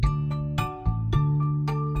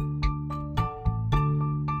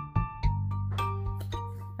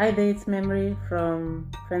Hi there, it's Memory from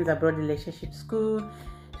Friends Abroad Relationship School.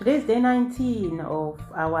 Today is day 19 of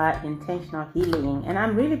our intentional healing, and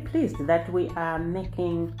I'm really pleased that we are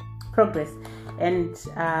making progress and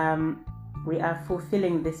we are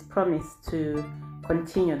fulfilling this promise to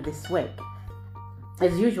continue this work.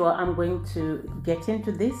 As usual, I'm going to get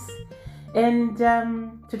into this, and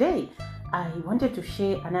today I wanted to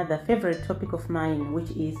share another favorite topic of mine, which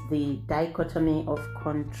is the dichotomy of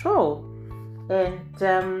control. And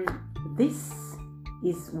this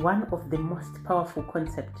is one of the most powerful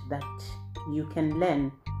concepts that you can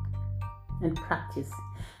learn and practice.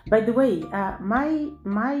 By the way,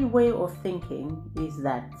 my way of thinking is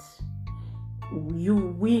that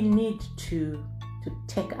we need to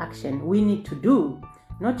take action. We need to do,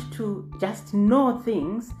 not to just know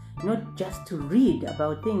things, not just to read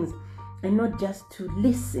about things, and not just to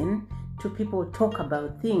listen to people talk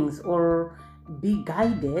about things or be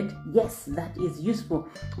guided. Yes, that is useful,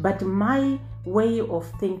 but my way of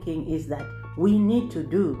thinking is that we need to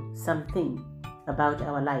do something about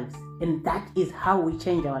our lives, and that is how we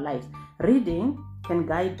change our lives. Reading can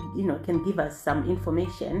guide, can give us some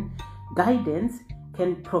information. Guidance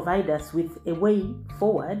can provide us with a way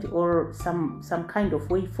forward or some kind of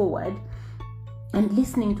way forward, and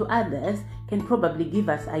listening to others can probably give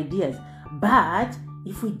us ideas. But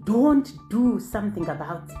if we don't do something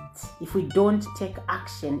about it, if we don't take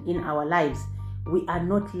action in our lives, we are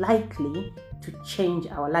not likely to change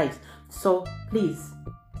our lives. So please,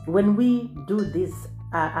 when we do these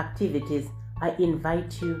activities, I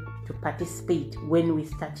invite you to participate when we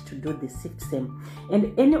start to do the system.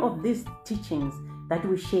 And any of these teachings that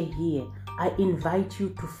we share here, I invite you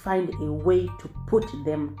to find a way to put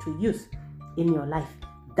them to use in your life.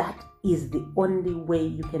 That is the only way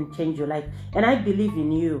you can change your life. And I believe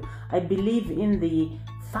in you. I believe in the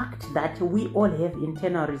fact that we all have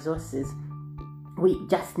internal resources. We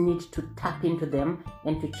just need to tap into them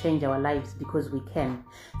and to change our lives, because we can.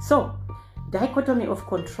 So, dichotomy of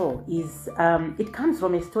control is, it comes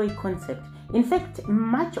from a Stoic concept. In fact,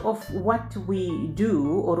 much of what we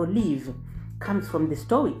do or live comes from the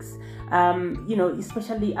Stoics,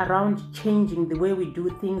 especially around changing the way we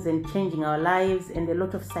do things and changing our lives, and a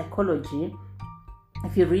lot of psychology.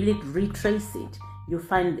 If you really retrace it, you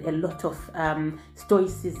find a lot of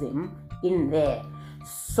Stoicism in there.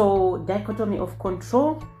 So dichotomy of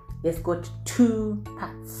control has got two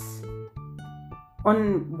parts.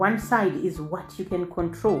 On one side is what you can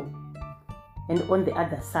control, and on the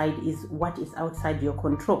other side is what is outside your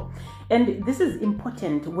control. And this is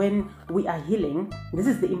important when we are healing. This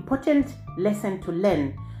is the important lesson to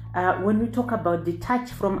learn. When we talk about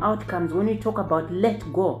detach from outcomes, when we talk about let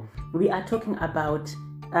go, we are talking about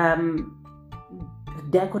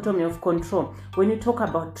dichotomy of control. When you talk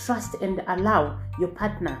about trust and allow your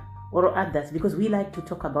partner or others, because we like to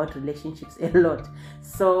talk about relationships a lot.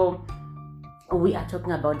 So we are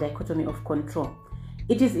talking about dichotomy of control.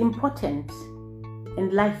 It is important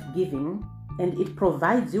and life-giving, and it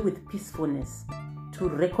provides you with peacefulness to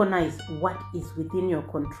recognize what is within your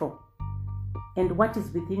control. And what is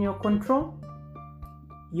within your control?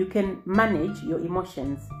 You can manage your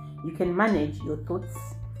emotions, you can manage your thoughts,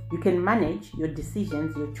 you can manage your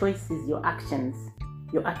decisions, your choices, your actions,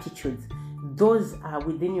 your attitudes. Those are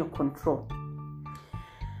within your control.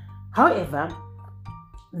 However,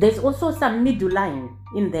 there's also some middle line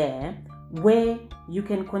in there where you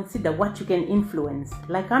can consider what you can influence.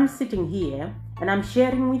 Like I'm sitting here and I'm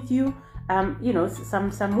sharing with you,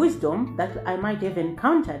 some wisdom that I might have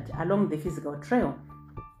encountered along the physical trail,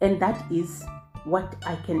 and that is what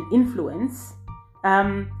I can influence.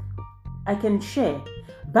 I can share,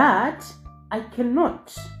 but I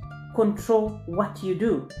cannot control what you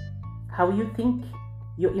do, how you think,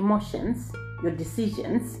 your emotions, your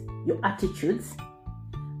decisions, your attitudes.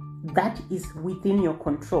 That is within your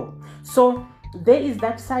control. So there is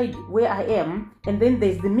that side where I am, and then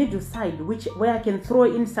there's the middle side where I can throw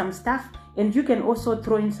in some stuff, and you can also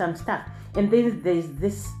throw in some stuff, and then there's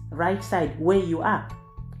this right side where you are,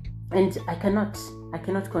 and I cannot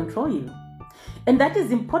control you. And that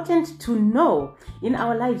is important to know in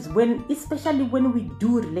our lives, especially when we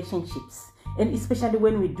do relationships, and especially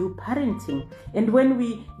when we do parenting, and when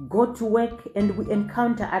we go to work and we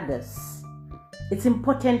encounter others. It's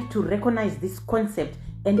important to recognize this concept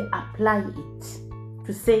and apply it,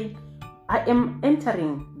 to say, I am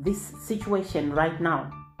entering this situation right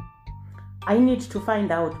now. I need to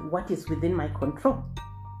find out what is within my control,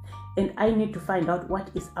 and I need to find out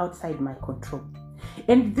what is outside my control.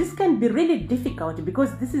 And this can be really difficult,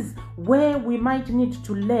 because this is where we might need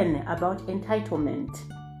to learn about entitlement,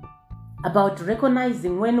 about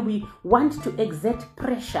recognizing when we want to exert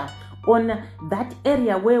pressure on that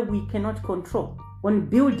area where we cannot control, on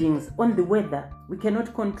buildings, on the weather. We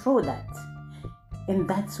cannot control that. And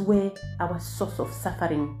that's where our source of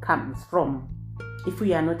suffering comes from, if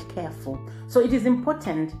we are not careful. So it is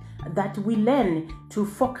important that we learn to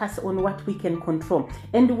focus on what we can control.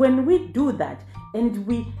 And when we do that, and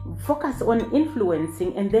we focus on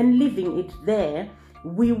influencing and then leaving it there,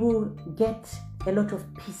 we will get a lot of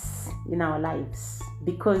peace in our lives.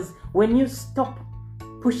 Because when you stop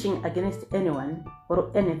pushing against anyone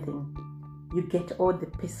or anything, you get all the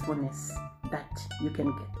peacefulness that you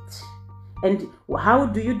can get. And how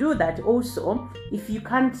do you do that? Also, if you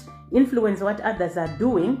can't influence what others are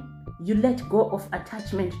doing, you let go of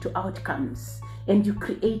attachment to outcomes and you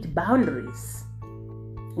create boundaries.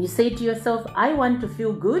 You say to yourself, I want to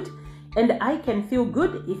feel good, and I can feel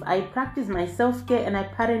good if I practice my self-care and I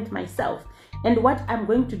parent myself. And what I'm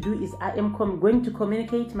going to do is I am going to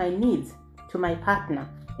communicate my needs to my partner,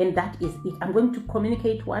 and that is it. I'm going to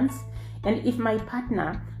communicate once, and if my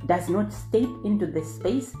partner does not step into the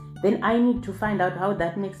space, then I need to find out how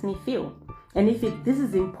that makes me feel. And if this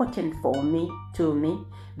is important for me,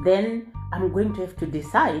 then I'm going to have to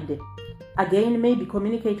decide again, maybe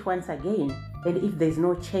communicate once again. And if there's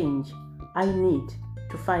no change, I need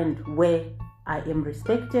to find where I am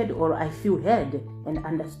respected or I feel heard and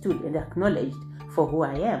understood and acknowledged for who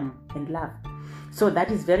I am and loved. So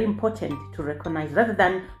that is very important to recognize, rather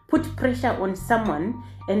than put pressure on someone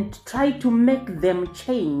and try to make them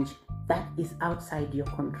change. That is outside your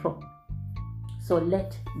control. So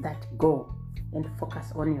let that go and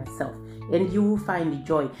focus on yourself, and you will find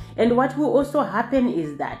joy. And what will also happen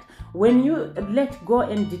is that when you let go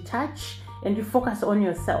and detach and you focus on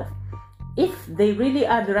yourself, if they really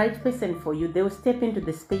are the right person for you, they will step into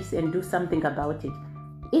the space and do something about it.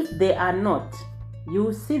 If they are not, you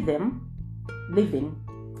will see them leaving.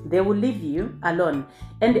 They will leave you alone.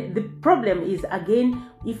 And the problem is, again,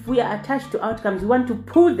 if we are attached to outcomes, we want to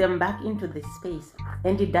pull them back into the space,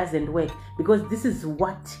 and it doesn't work, because this is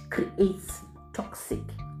what creates toxic,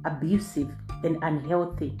 abusive, and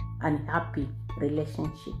unhealthy, unhappy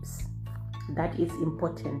relationships. That is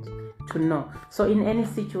important to know. So in any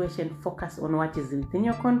situation, focus on what is within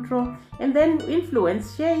your control, and then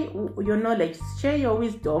influence, share your knowledge, share your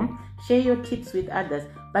wisdom, share your tips with others,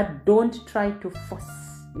 but don't try to force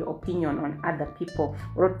your opinion on other people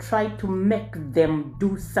or try to make them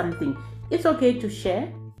do something. It's okay to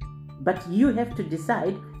share, but you have to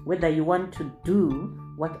decide whether you want to do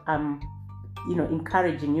what I'm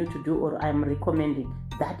encouraging you to do or I'm recommending.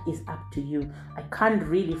 That is up to you. I can't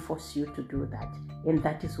really force you to do that. And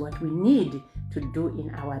that is what we need to do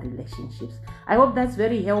in our relationships. I hope that's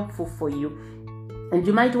very helpful for you. And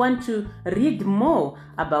you might want to read more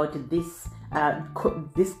about this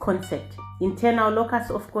concept, internal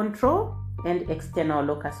locus of control and external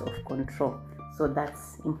locus of control. So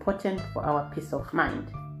that's important for our peace of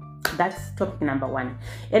mind. That's topic number 1.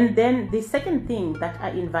 And then the second thing that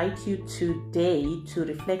I invite you today to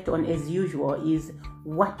reflect on, as usual, is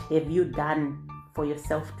what have you done for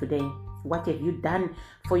yourself today? What have you done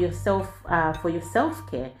for yourself, for your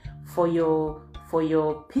self-care, for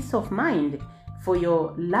your peace of mind, for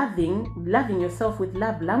your loving yourself with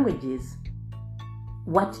love languages?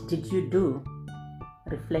 What did you do?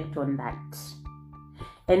 Reflect on that.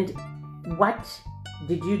 And what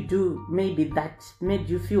did you do maybe that made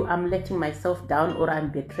you feel I'm letting myself down or I'm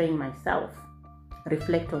betraying myself?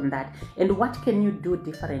 Reflect on that. And what can you do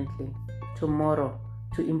differently tomorrow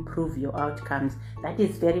to improve your outcomes? That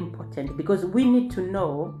is very important, because we need to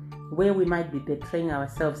know where we might be betraying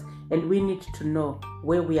ourselves, and we need to know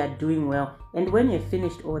where we are doing well. And when you've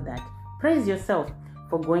finished all that, praise yourself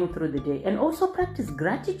for going through the day, and also practice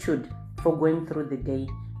gratitude for going through the day,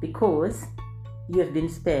 because you have been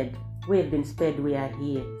spared. We have been spared. We are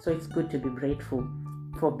here. So it's good to be grateful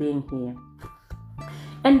for being here.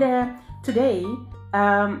 And today,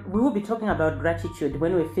 we will be talking about gratitude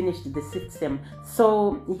when we finished the SIFT SEM.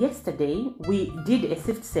 So yesterday, we did a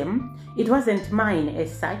SIFT SEM. It wasn't mine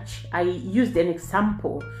as such. I used an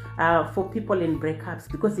example for people in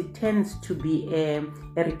breakups, because it tends to be a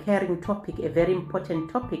recurring topic, a very important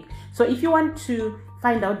topic. So if you want to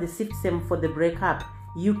find out the SIFT SEM for the breakup,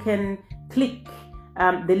 you can click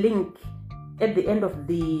the link at the end of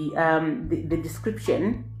the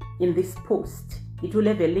description in this post. It will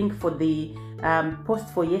have a link for the post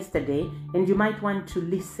for yesterday, and you might want to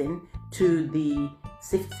listen to the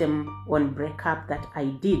SIFT SEM on breakup that I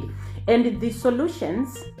did. And the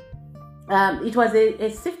solutions, it was a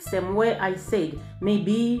SIFT SEM where I said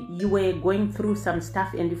maybe you were going through some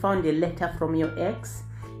stuff and you found a letter from your ex,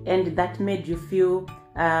 and that made you feel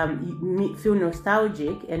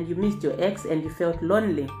nostalgic, and you missed your ex and you felt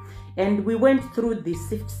lonely. And we went through the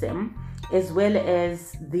SIFT-SEM as well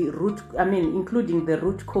as the including the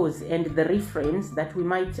root cause and the reframes that we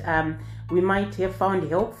might have found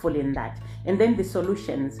helpful in that. And then the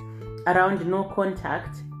solutions around no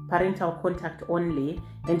contact, parental contact only,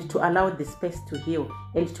 and to allow the space to heal,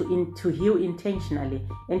 and to heal intentionally,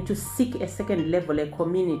 and to seek a second level, a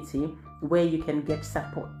community where you can get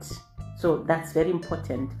support. So that's very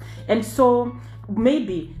important. And so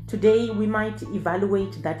maybe today we might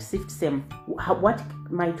evaluate that SIFT-SEM. What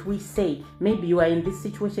might we say? Maybe you are in this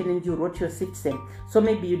situation and you wrote your SIFT-SEM. So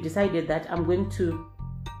maybe you decided that I'm going to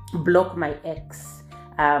block my ex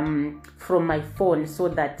from my phone so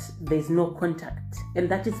that there's no contact. And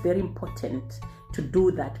that is very important to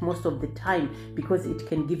do that most of the time, because it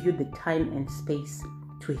can give you the time and space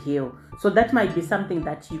to heal. So that might be something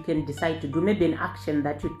that you can decide to do, maybe an action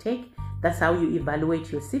that you take. That's how you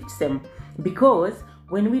evaluate your SIFT-SEM. Because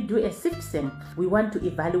when we do a SIFT-SEM, we want to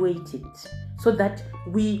evaluate it so that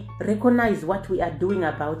we recognize what we are doing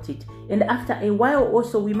about it. And after a while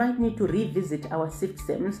also, we might need to revisit our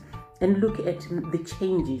SIFT-SEMs and look at the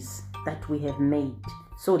changes that we have made.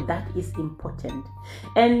 So that is important.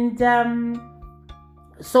 And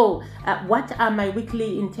what are my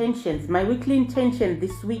weekly intentions? My weekly intention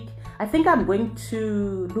this week, I think I'm going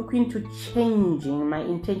to look into changing my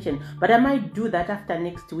intention, but I might do that after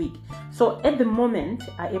next week. So at the moment,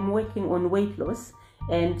 I am working on weight loss,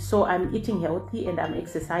 and so I'm eating healthy and I'm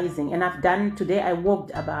exercising. And today I walked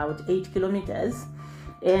about 8 kilometers,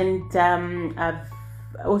 and I've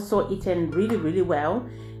also eaten really, really well,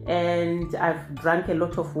 and I've drank a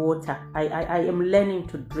lot of water. I am learning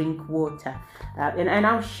to drink water, and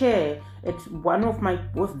I'll share at one of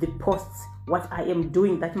the posts what I am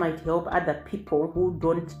doing that might help other people who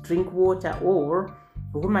don't drink water or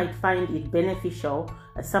who might find it beneficial.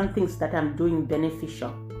 Some things that I'm doing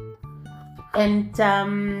beneficial. And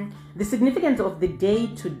the significance of the day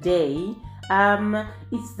today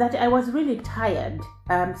is that I was really tired.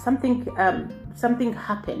 Something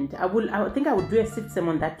happened. I think I will do a SIFT-SEM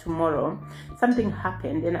on that tomorrow. Something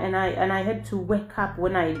happened, and I had to wake up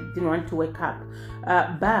when I didn't want to wake up.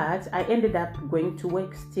 But I ended up going to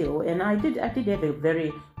work still, and I did have a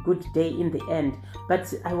very good day in the end.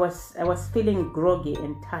 But I was feeling groggy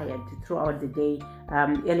and tired throughout the day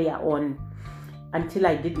earlier on, until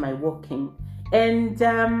I did my walking. And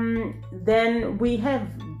then we have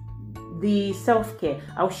the self-care.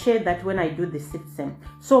 I'll share that when I do the SIFT-SEM.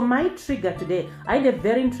 So my trigger today, I had a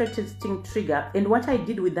very interesting trigger, and what I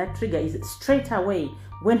did with that trigger is straight away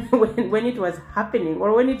when it was happening,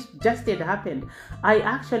 or when it just had happened, I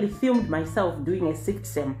actually filmed myself doing a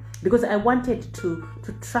SIFT-SEM because I wanted to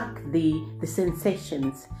track the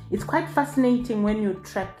sensations. It's quite fascinating when you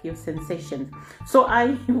track your sensations. So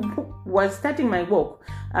I was starting my walk,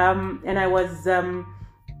 and I was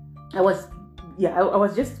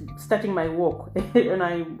just starting my walk, and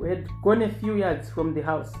I had gone a few yards from the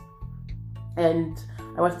house, and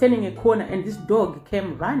I was turning a corner, and this dog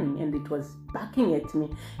came running, and it was barking at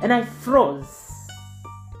me, and I froze.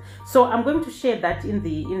 So I'm going to share that in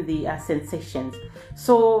the sensations.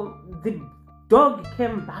 So the dog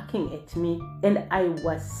came barking at me, and I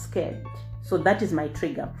was scared. So that is my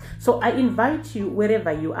trigger. So I invite you,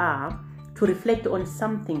 wherever you are, to reflect on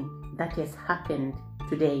something that has happened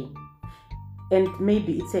today. And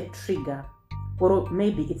maybe it's a trigger, or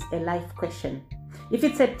maybe it's a life question. If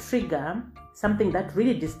it's a trigger, something that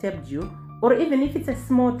really disturbed you, or even if it's a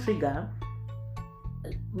small trigger,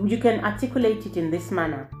 you can articulate it in this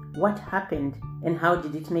manner. What happened and how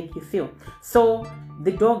did it make you feel? So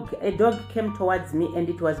a dog came towards me, and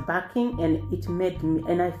it was barking, and it made me,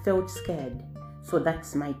 and I felt scared. So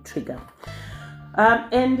that's my trigger.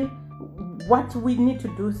 And what we need to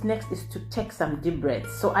do next is to take some deep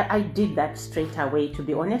breaths. So I did that straight away. To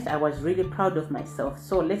be honest, I was really proud of myself.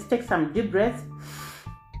 So let's take some deep breaths.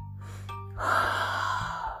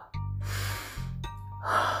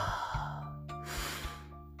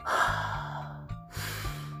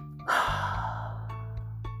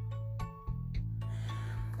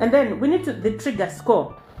 And then we need the trigger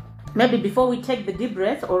score. Maybe before we take the deep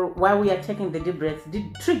breath, or while we are taking the deep breath, the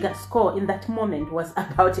trigger score in that moment was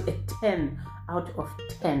about a 10 out of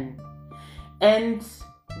 10. And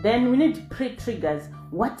then we need pre-triggers.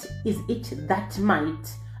 What is it that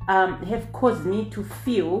might have caused me to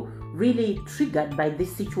feel really triggered by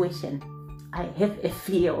this situation? I have a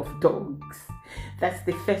fear of dogs. That's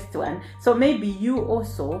the first one. So maybe you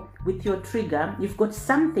also, with your trigger, you've got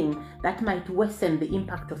something that might worsen the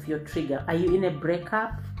impact of your trigger. Are you in a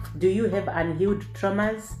breakup? Do you have unhealed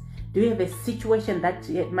traumas? Do you have a situation that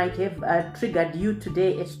might have triggered you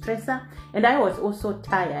today, a stressor? And I was also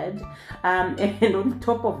tired. And on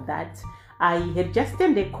top of that, I had just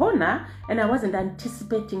turned a corner and I wasn't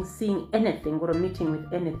anticipating seeing anything or a meeting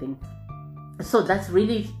with anything. So that's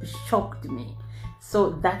really shocked me.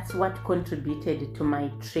 So that's what contributed to my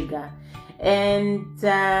trigger. And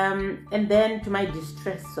then to my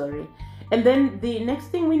distress, And then the next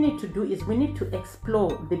thing we need to do is we need to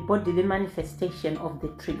explore the bodily manifestation of the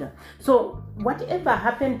trigger. So whatever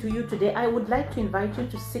happened to you today, I would like to invite you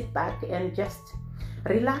to sit back and just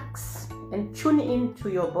relax and tune into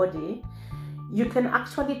your body. You can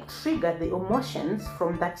actually trigger the emotions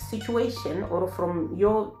from that situation or from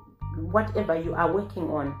your whatever you are working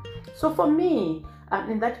on. So for me,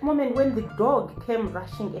 in that moment when the dog came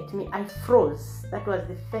rushing at me, I froze. That was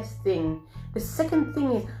the first thing. The second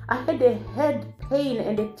thing is I had a head pain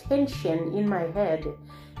and a tension in my head.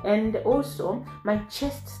 And also my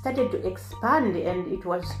chest started to expand and it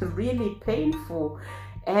was really painful.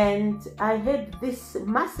 And I had this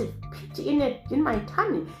massive pit in my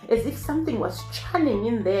tummy, as if something was churning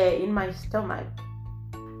in there in my stomach.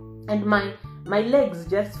 And my legs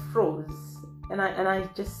just froze. And I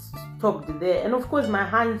just stopped there. And of course my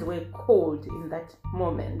hands were cold in that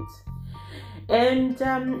moment. And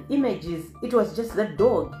images, it was just the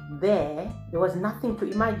dog there. There was nothing to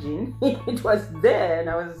imagine. It was there and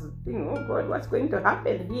I was thinking, oh God, what's going to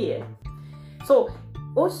happen here? So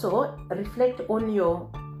also reflect on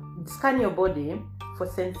scan your body for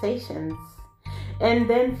sensations. And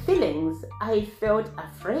then feelings. I felt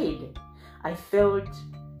afraid. I felt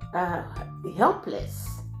helpless.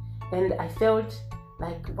 And I felt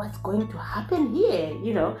like, what's going to happen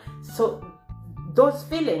here? So those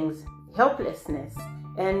feelings, helplessness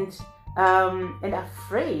and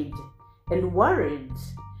afraid and worried,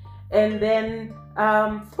 and then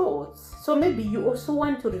thoughts. So maybe you also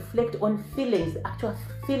want to reflect on feelings, actual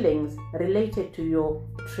feelings related to your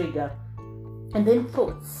trigger. And then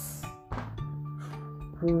thoughts.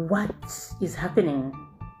 What is happening?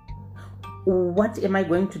 What am I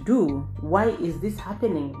going to do? Why is this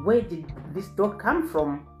happening? Where did this dog come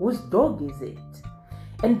from? Whose dog is it?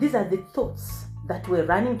 And these are the thoughts that were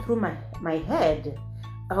running through my head.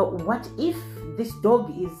 What if this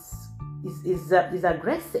dog is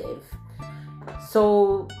aggressive?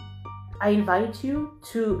 So I invite you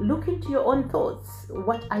to look into your own thoughts.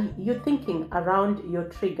 What are you thinking around your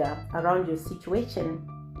trigger, around your situation?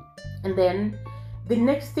 And then the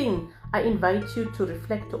next thing I invite you to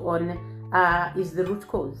reflect on is the root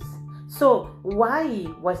cause. So why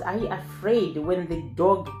was I afraid when the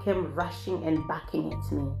dog came rushing and barking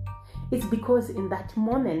at me? It's because in that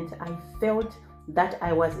moment I felt that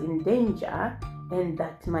I was in danger and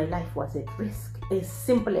that my life was at risk. As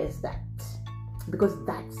simple as that. Because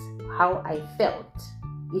that's how I felt.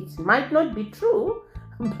 It might not be true,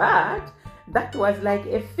 but that was like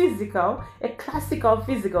a classical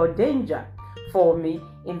physical danger for me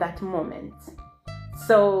in that moment.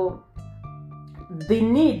 So the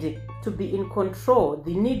need to be in control,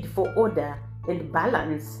 the need for order and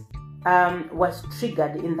balance was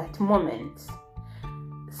triggered in that moment.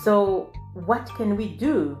 So what can we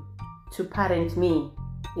do to parent me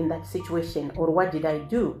in that situation, or what did I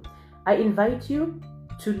do? I invite you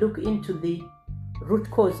to look into the root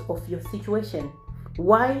cause of your situation.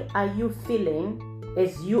 Why are you feeling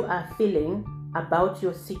as you are feeling about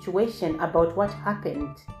your situation, about what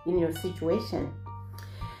happened in your situation?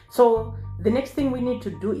 So the next thing we need to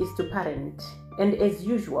do is to parent. And as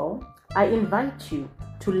usual, I invite you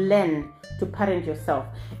to learn to parent yourself.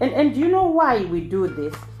 And you know why we do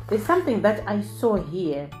this? There's something that I saw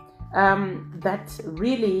here that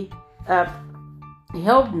really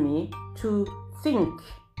helped me to think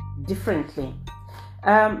differently.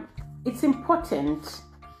 It's important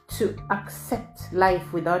to accept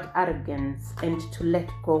life without arrogance and to let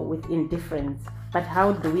go with indifference. But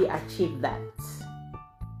how do we achieve that?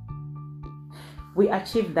 We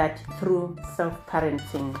achieve that through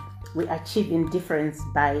self-parenting. We achieve indifference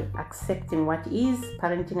by accepting what is,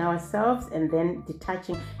 parenting ourselves, and then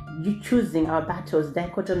detaching, choosing our battles,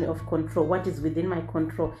 dichotomy of control, what is within my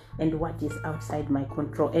control and what is outside my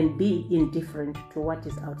control, and be indifferent to what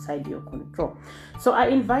is outside your control. So I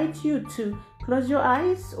invite you to close your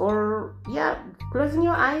eyes, or closing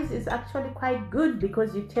your eyes is actually quite good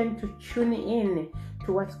because you tend to tune in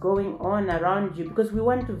to what's going on around you, because we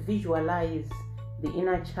want to visualize the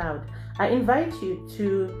inner child. I invite you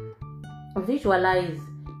to visualize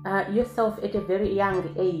yourself at a very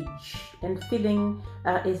young age and feeling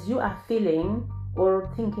as you are feeling, or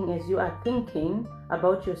thinking as you are thinking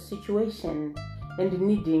about your situation. and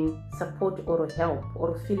needing support or help,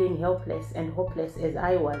 or feeling helpless and hopeless as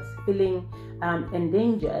I was, feeling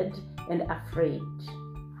endangered and afraid.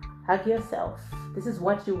 Hug yourself. This is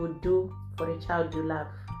what you would do for a child you love.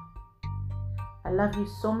 I love you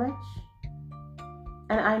so much,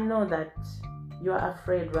 and I know that you are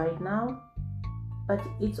afraid right now, but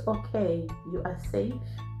it's okay. You are safe,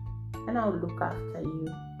 and I'll look after you,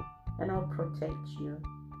 and I'll protect you.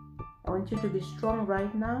 I want you to be strong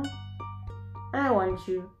right now, and I want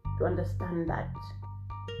you to understand that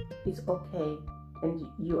it's okay, and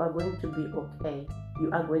you are going to be okay.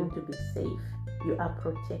 You are going to be safe. You are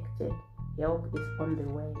protected. Help is on the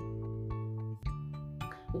way.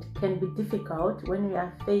 It can be difficult when you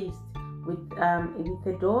are faced with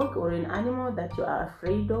a dog or an animal that you are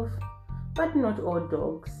afraid of, but not all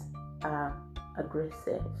dogs are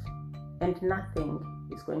aggressive, and nothing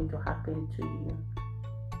is going to happen to you.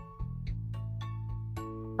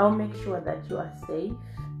 I'll make sure that you are safe,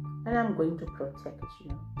 and I'm going to protect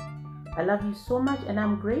you. I love you so much, and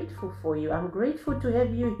I'm grateful for you. I'm grateful to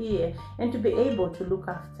have you here and to be able to look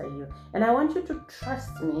after you. And I want you to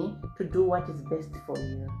trust me to do what is best for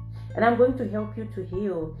you. And I'm going to help you to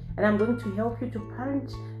heal, and I'm going to help you to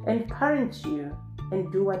parent you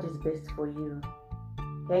and do what is best for you.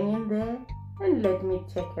 Hang in there and let me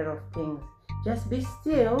take care of things. Just be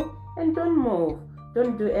still and don't move.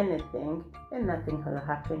 Don't do anything, and nothing will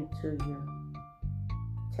happen to you.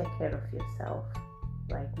 Take care of yourself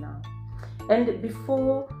right now. And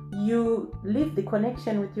before you leave the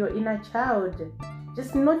connection with your inner child,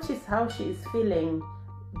 just notice how she is feeling.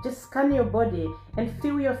 Just scan your body and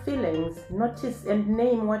feel your feelings. Notice and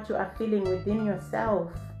name what you are feeling within yourself.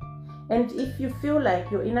 And if you feel like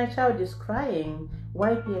your inner child is crying,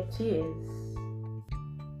 wipe your tears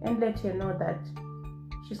and let her know that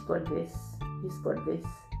she's got this, he's got this,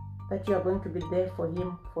 that you are going to be there for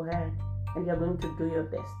him, for her, and you are going to do your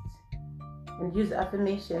best. And use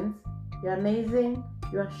affirmations. You're amazing,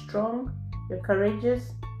 you are strong, you're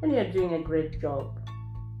courageous, and you're doing a great job.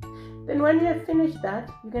 Then when you have finished that,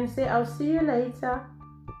 you can say, I'll see you later,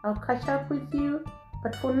 I'll catch up with you,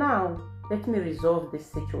 but for now, let me resolve this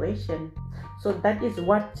situation. So that is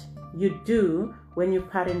what you do when you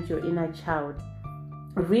parent your inner child.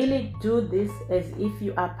 Really do this as if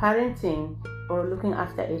you are parenting or looking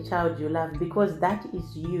after a child you love, because that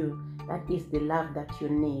is you. That is the love that you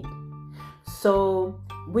need. So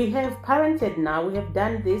we have parented now, we have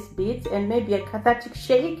done this bit, and maybe a cathartic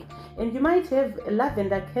shake, and you might have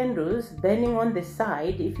lavender candles burning on the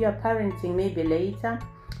side if you are parenting maybe later,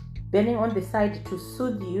 burning on the side to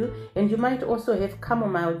soothe you. And you might also have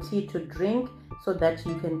chamomile tea to drink so that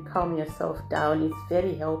you can calm yourself down. It's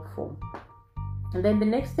very helpful. And then the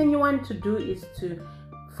next thing you want to do is to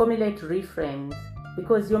formulate reframes,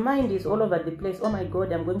 because your mind is all over the place. Oh my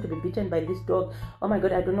God, I'm going to be bitten by this dog. Oh my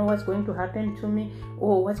God, I don't know what's going to happen to me.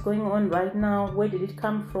 Oh, what's going on right now? Where did it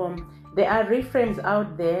come from? There are reframes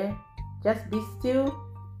out there. Just be still.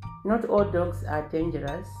 Not all dogs are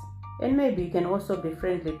dangerous. And maybe you can also be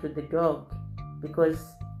friendly to the dog,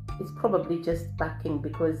 because it's probably just barking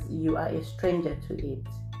because you are a stranger to it.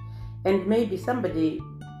 And maybe somebody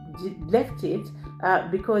left it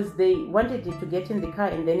because they wanted it to get in the car,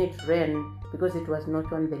 and then it ran because it was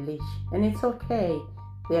not on the leash. And it's okay.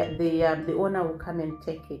 The owner will come and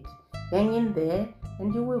take it. Hang in there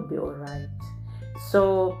and you will be all right.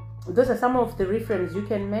 So those are some of the reframes you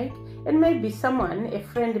can make. And maybe a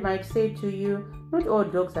friend might say to you, not all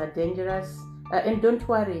dogs are dangerous, and don't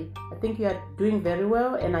worry, I think you are doing very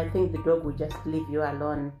well, and I think the dog will just leave you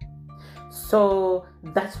alone. So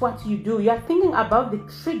that's what you do. You are thinking about the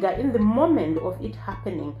trigger in the moment of it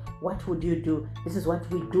happening. What would you do? This is what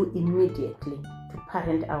we do immediately to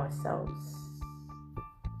parent ourselves.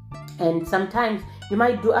 And sometimes you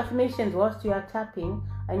might do affirmations whilst you are tapping.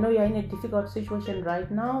 I know you're in a difficult situation right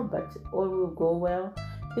now, but all will go well.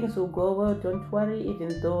 Things will go well. Don't worry,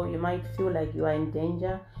 even though you might feel like you are in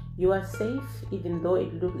danger. You are safe, even though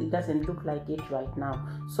it doesn't look like it right now.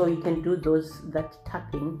 So you can do that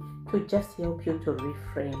tapping to just help you to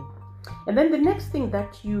reframe. And then the next thing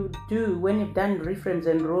that you do when you've done reframes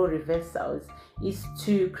and role reversals is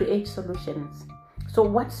to create solutions. So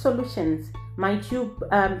what solutions might you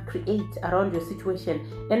create around your situation?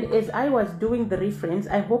 And as I was doing the reframes,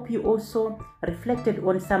 I hope you also reflected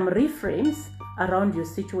on some reframes around your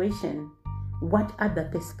situation. What other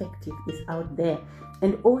perspective is out there?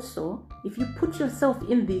 And also, if you put yourself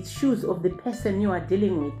in the shoes of the person you are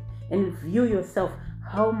dealing with and view yourself,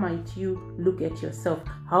 how might you look at yourself?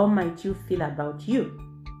 How might you feel about you?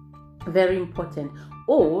 Very important.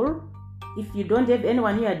 Or if you don't have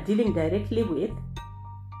anyone you are dealing directly with,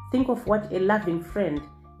 think of what a loving friend,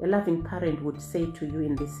 a loving parent would say to you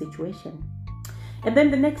in this situation. And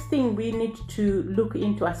then the next thing we need to look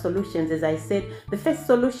into are solutions. As I said, the first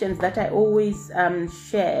solutions that I always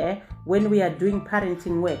share when we are doing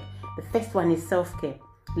parenting work, the first one is self-care.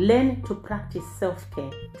 Learn to practice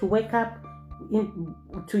self-care, to wake up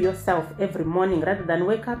to yourself every morning rather than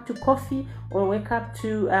wake up to coffee or wake up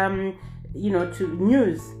to to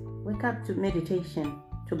news. Wake up to meditation,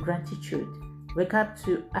 to gratitude. Wake up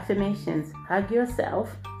to affirmations. Hug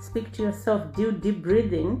yourself, speak to yourself, do deep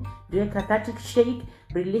breathing, do a cathartic shake,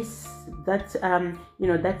 release that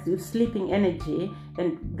that sleeping energy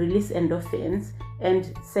and release endorphins,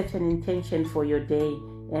 and set an intention for your day.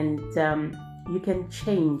 And you can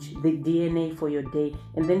change the DNA for your day,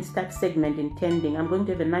 and then start segment intending. I'm going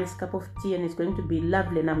to have a nice cup of tea and it's going to be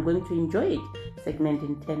lovely and I'm going to enjoy it. Segment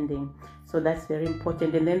intending. So that's very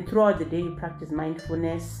important. And then throughout the day you practice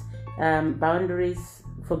mindfulness, boundaries,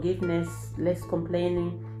 forgiveness, less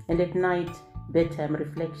complaining, and at night, bedtime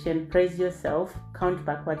reflection. Praise yourself, count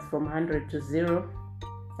backwards from 100 to 0,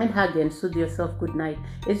 and hug and soothe yourself good night,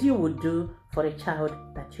 as you would do for a child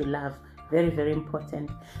that you love. Very, very important.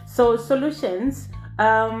 So solutions,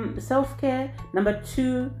 self-care. Number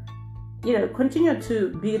 2, continue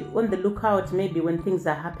to be on the lookout maybe when things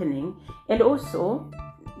are happening. And also,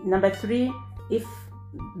 number 3, if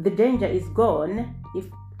the danger is gone, if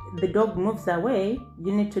the dog moves away,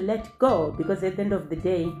 you need to let go, because at the end of the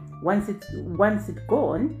day, once it's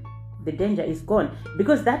gone, the danger is gone.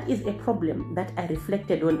 Because that is a problem that I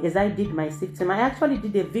reflected on as I did my system. I actually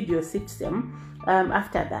did a video system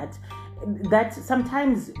after that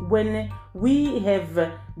sometimes when we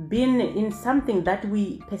have been in something that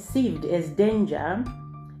we perceived as danger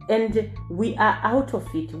and we are out of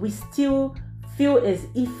it, we still feel as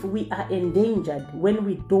if we are endangered when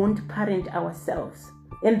we don't parent ourselves.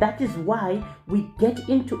 And that is why we get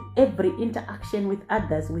into every interaction with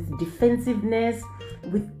others with defensiveness,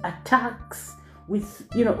 with attacks, with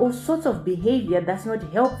all sorts of behavior that's not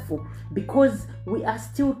helpful, because we are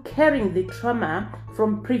still carrying the trauma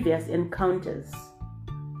from previous encounters.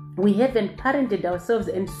 We haven't parented ourselves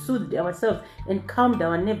and soothed ourselves and calmed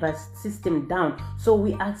our nervous system down, so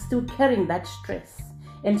we are still carrying that stress.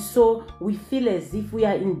 And so we feel as if we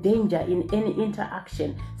are in danger in any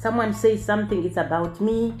interaction. Someone says something, it's about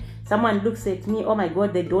me. Someone looks at me, oh my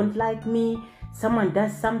God, they don't like me. Someone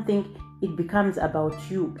does something, it becomes about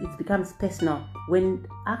you. It becomes personal, when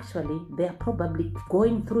actually they are probably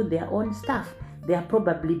going through their own stuff. They are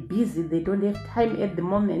probably busy. They don't have time at the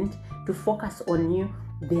moment to focus on you.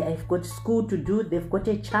 They have got school to do. They've got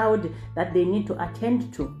a child that they need to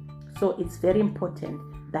attend to. So it's very important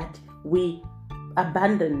that we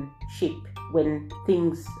abandon ship when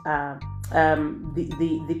things are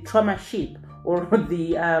the trauma ship, or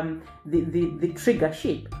the trigger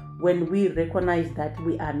ship, when we recognize that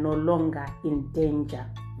we are no longer in danger.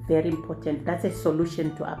 Very important. That's a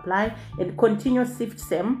solution to apply, and continue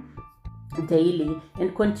SIFT-SEM daily,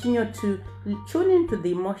 and continue to tune into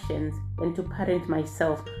the emotions and to parent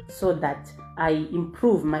myself so that I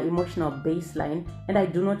improve my emotional baseline and I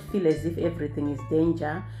do not feel as if everything is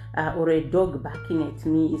danger, or a dog barking at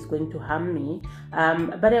me is going to harm me.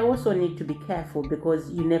 But I also need to be careful, because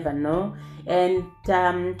you never know. And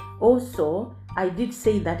also, I did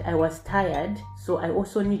say that I was tired, so I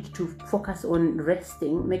also need to focus on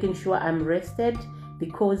resting, making sure I'm rested,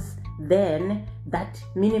 because then that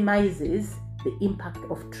minimizes the impact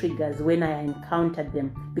of triggers when I encounter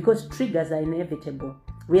them, because triggers are inevitable.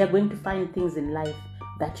 We are going to find things in life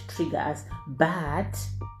that trigger us, but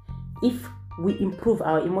if we improve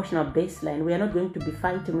our emotional baseline, we are not going to be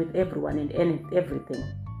fighting with everyone and everything.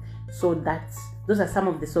 So those are some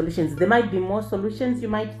of the solutions. There might be more solutions you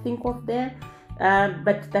might think of there,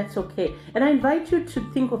 but that's okay. And I invite you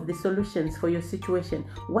to think of the solutions for your situation.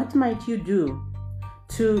 What might you do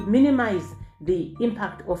to minimize the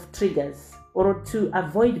impact of triggers, or to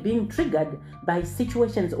avoid being triggered by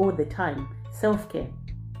situations all the time? Self-care.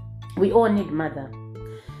 We all need mother.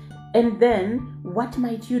 And then what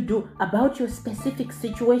might you do about your specific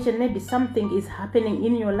situation? Maybe something is happening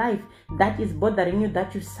in your life that is bothering you,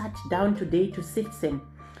 that you sat down today to SIFT-SEM.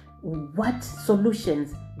 What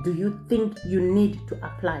solutions do you think you need to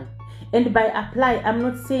apply? And by apply, I'm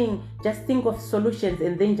not saying just think of solutions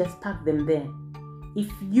and then just pack them there. If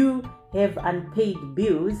you have unpaid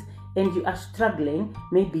bills and you are struggling,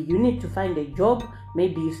 maybe you need to find a job,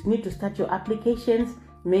 maybe you need to start your applications,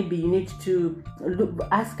 maybe you need to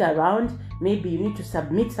ask around, maybe you need to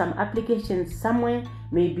submit some applications somewhere,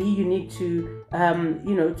 maybe you need to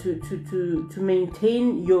to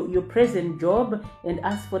maintain your present job and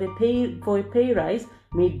ask for a pay rise.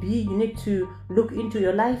 Maybe you need to look into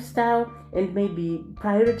your lifestyle and maybe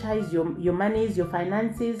prioritize your monies, your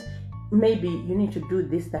finances. Maybe you need to do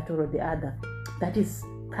this, that, or the other. That is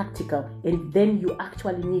practical. And then you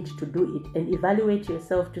actually need to do it and evaluate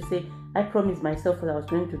yourself to say, I promised myself that I was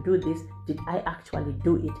going to do this. Did I actually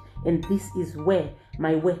do it? And this is where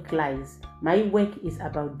my work lies. My work is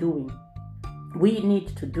about doing. We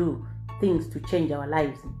need to do things to change our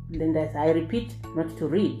lives. And as I repeat, not to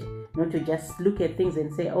read, not to just look at things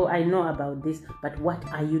and say, oh, I know about this, but what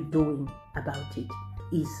are you doing about it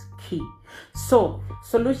is key. So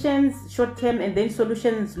solutions short term and then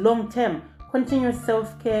solutions long term. Continuous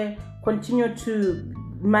self-care, continue to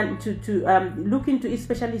look into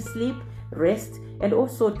especially sleep, rest, and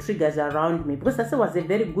also triggers around me, because that was a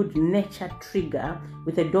very good nature trigger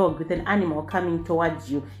with a dog, with an animal coming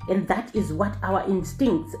towards you. And that is what our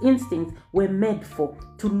instincts were made for,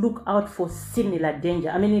 to look out for similar danger.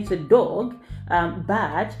 I mean, it's a dog,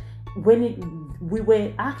 but when we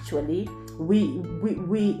were actually,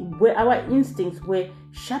 our instincts were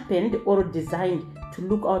sharpened or designed to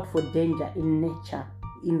look out for danger in nature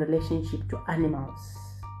in relationship to animals.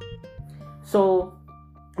 So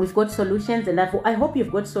we've got solutions, and I hope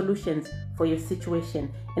you've got solutions for your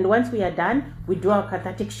situation. And once we are done, we do our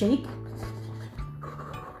cathartic shake.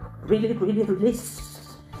 Really, really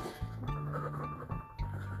release.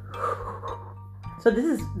 So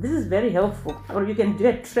this is very helpful. Or you can do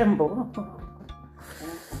a tremble.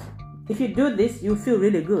 If you do this, you feel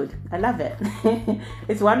really good. I love it.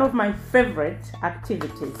 It's one of my favorite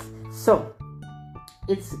activities. So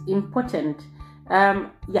it's important.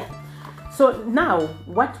 So now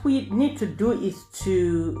what we need to do is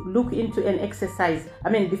to look into an exercise. I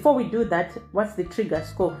mean, before we do that, what's the trigger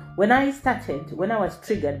score? When I was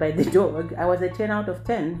triggered by the dog, I was a 10 out of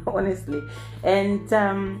 10, honestly. And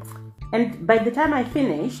by the time I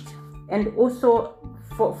finished, and also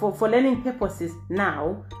for learning purposes,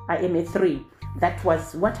 now I am a 3. That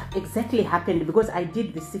was what exactly happened, because I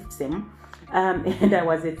did the SIFSEM, and I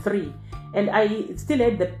was a 3. And I still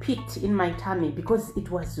had the pit in my tummy because it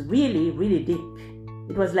was really, really deep.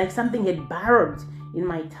 It was like something had burrowed in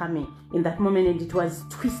my tummy in that moment, and it was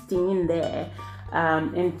twisting in there.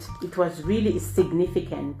 And it was really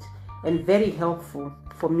significant and very helpful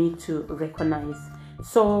for me to recognize.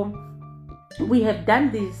 So we have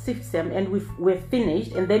done the SIFSEM and we're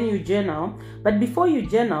finished, and then you journal. But before you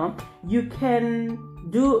journal, you can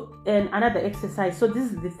do another exercise. So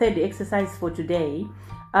this is the third exercise for today.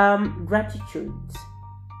 Gratitude.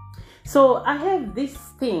 So I have this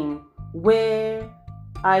thing where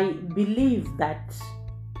I believe that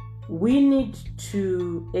we need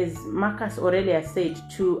to, as Marcus Aurelius said,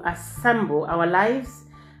 to assemble our lives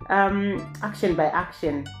action by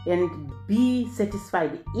action and be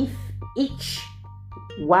satisfied if each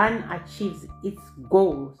one achieves its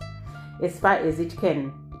goals as far as it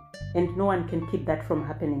can, and no one can keep that from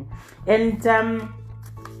happening. And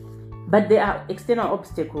but there are external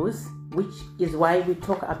obstacles, which is why we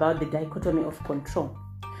talk about the dichotomy of control.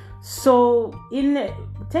 So in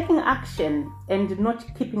taking action and not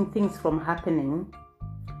keeping things from happening,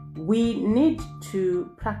 we need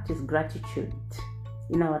to practice gratitude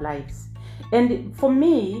in our lives. And for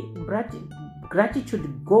me,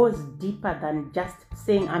 gratitude goes deeper than just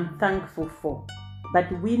saying I'm thankful for,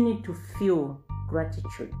 but we need to feel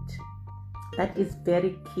gratitude. That is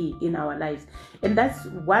very key in our lives. And that's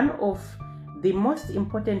one of the most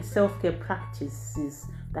important self-care practices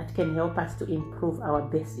that can help us to improve our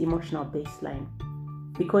emotional baseline.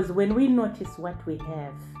 Because when we notice what we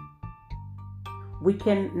have, we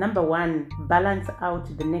can, number one, balance out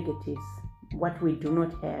the negatives, what we do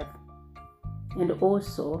not have. And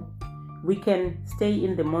also, we can stay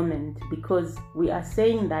in the moment, because we are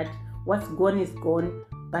saying that what's gone is gone,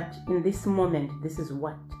 but in this moment, this is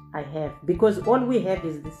what I have, because all we have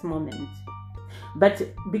is this moment. But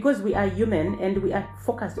because we are human and we are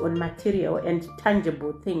focused on material and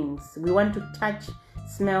tangible things, we want to touch,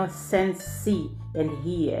 smell, sense, see, and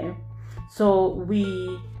hear. So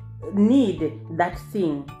we need that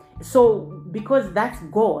thing. So because that's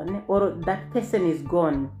gone, or that person is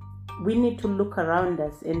gone, we need to look around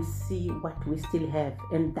us and see what we still have,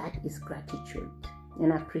 and that is gratitude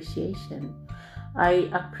and appreciation. I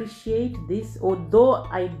appreciate this, although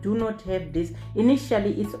I do not have this.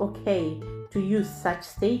 Initially, it's okay to use such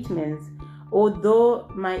statements. Although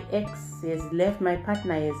my ex has left, my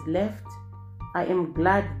partner has left, I am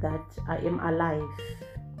glad that I am alive.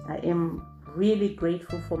 I am really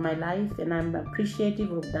grateful for my life, and I'm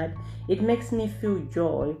appreciative of that. It makes me feel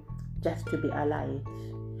joy just to be alive,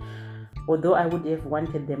 although I would have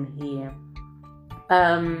wanted them here.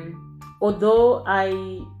 Although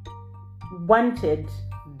I wanted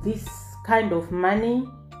this kind of money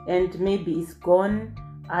and maybe it's gone,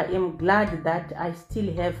 I am glad that I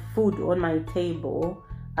still have food on my table.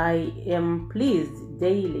 I am pleased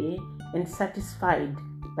daily and satisfied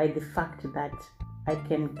by the fact that I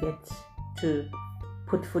can get to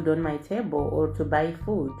put food on my table or to buy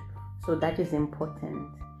food. So that is important.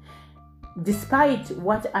 Despite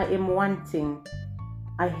what I am wanting,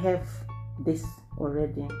 I have this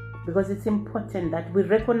already, because it's important that we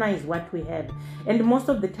recognize what we have. And most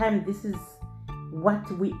of the time, this is what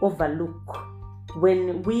we overlook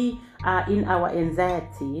when we are in our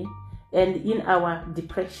anxiety and in our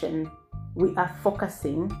depression. We are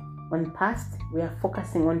focusing on past, we are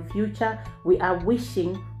focusing on future, we are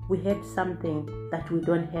wishing we had something that we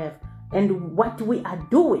don't have. And what we are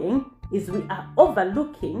doing is we are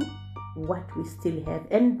overlooking what we still have,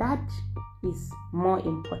 and that is more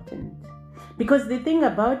important. Because the thing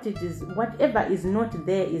about it is, whatever is not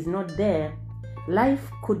there is not there.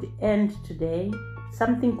 Life could end today,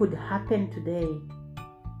 something could happen today.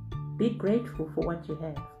 Be grateful for what you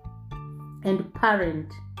have and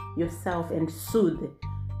parent yourself and soothe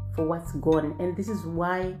for what's gone. And this is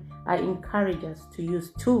why I encourage us to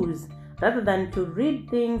use tools rather than to read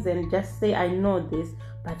things and just say I know this,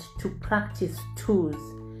 but to practice tools.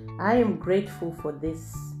 I am grateful for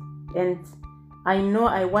this, and I know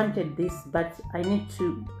I wanted this, but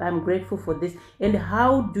I'm grateful for this. And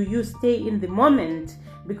how do you stay in the moment?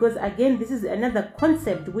 Because again, this is another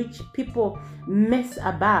concept which people mess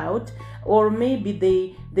about, or maybe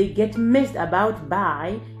they get messed about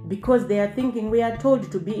by, because they are thinking we are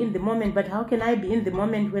told to be in the moment, but how can I be in the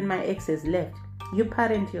moment when my ex has left? You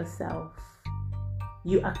parent yourself.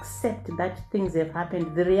 You accept that things have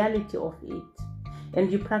happened, the reality of it,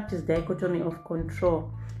 and you practice dichotomy of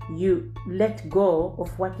control. You let go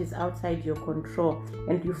of what is outside your control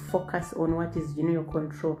and you focus on what is in your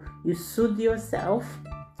control. You soothe yourself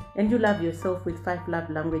and you love yourself with 5 love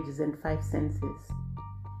languages and 5 senses.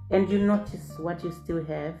 And you notice what you still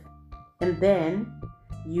have, and then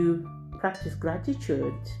you practice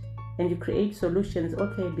gratitude and you create solutions.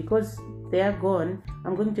 Okay, because they are gone,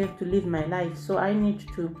 I'm going to have to live my life, so I need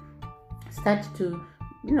to start to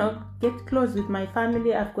get close with my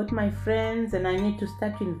family. I've got my friends, and I need to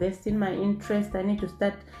start to invest in my interest. I need to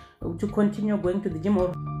start to continue going to the gym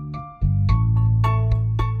or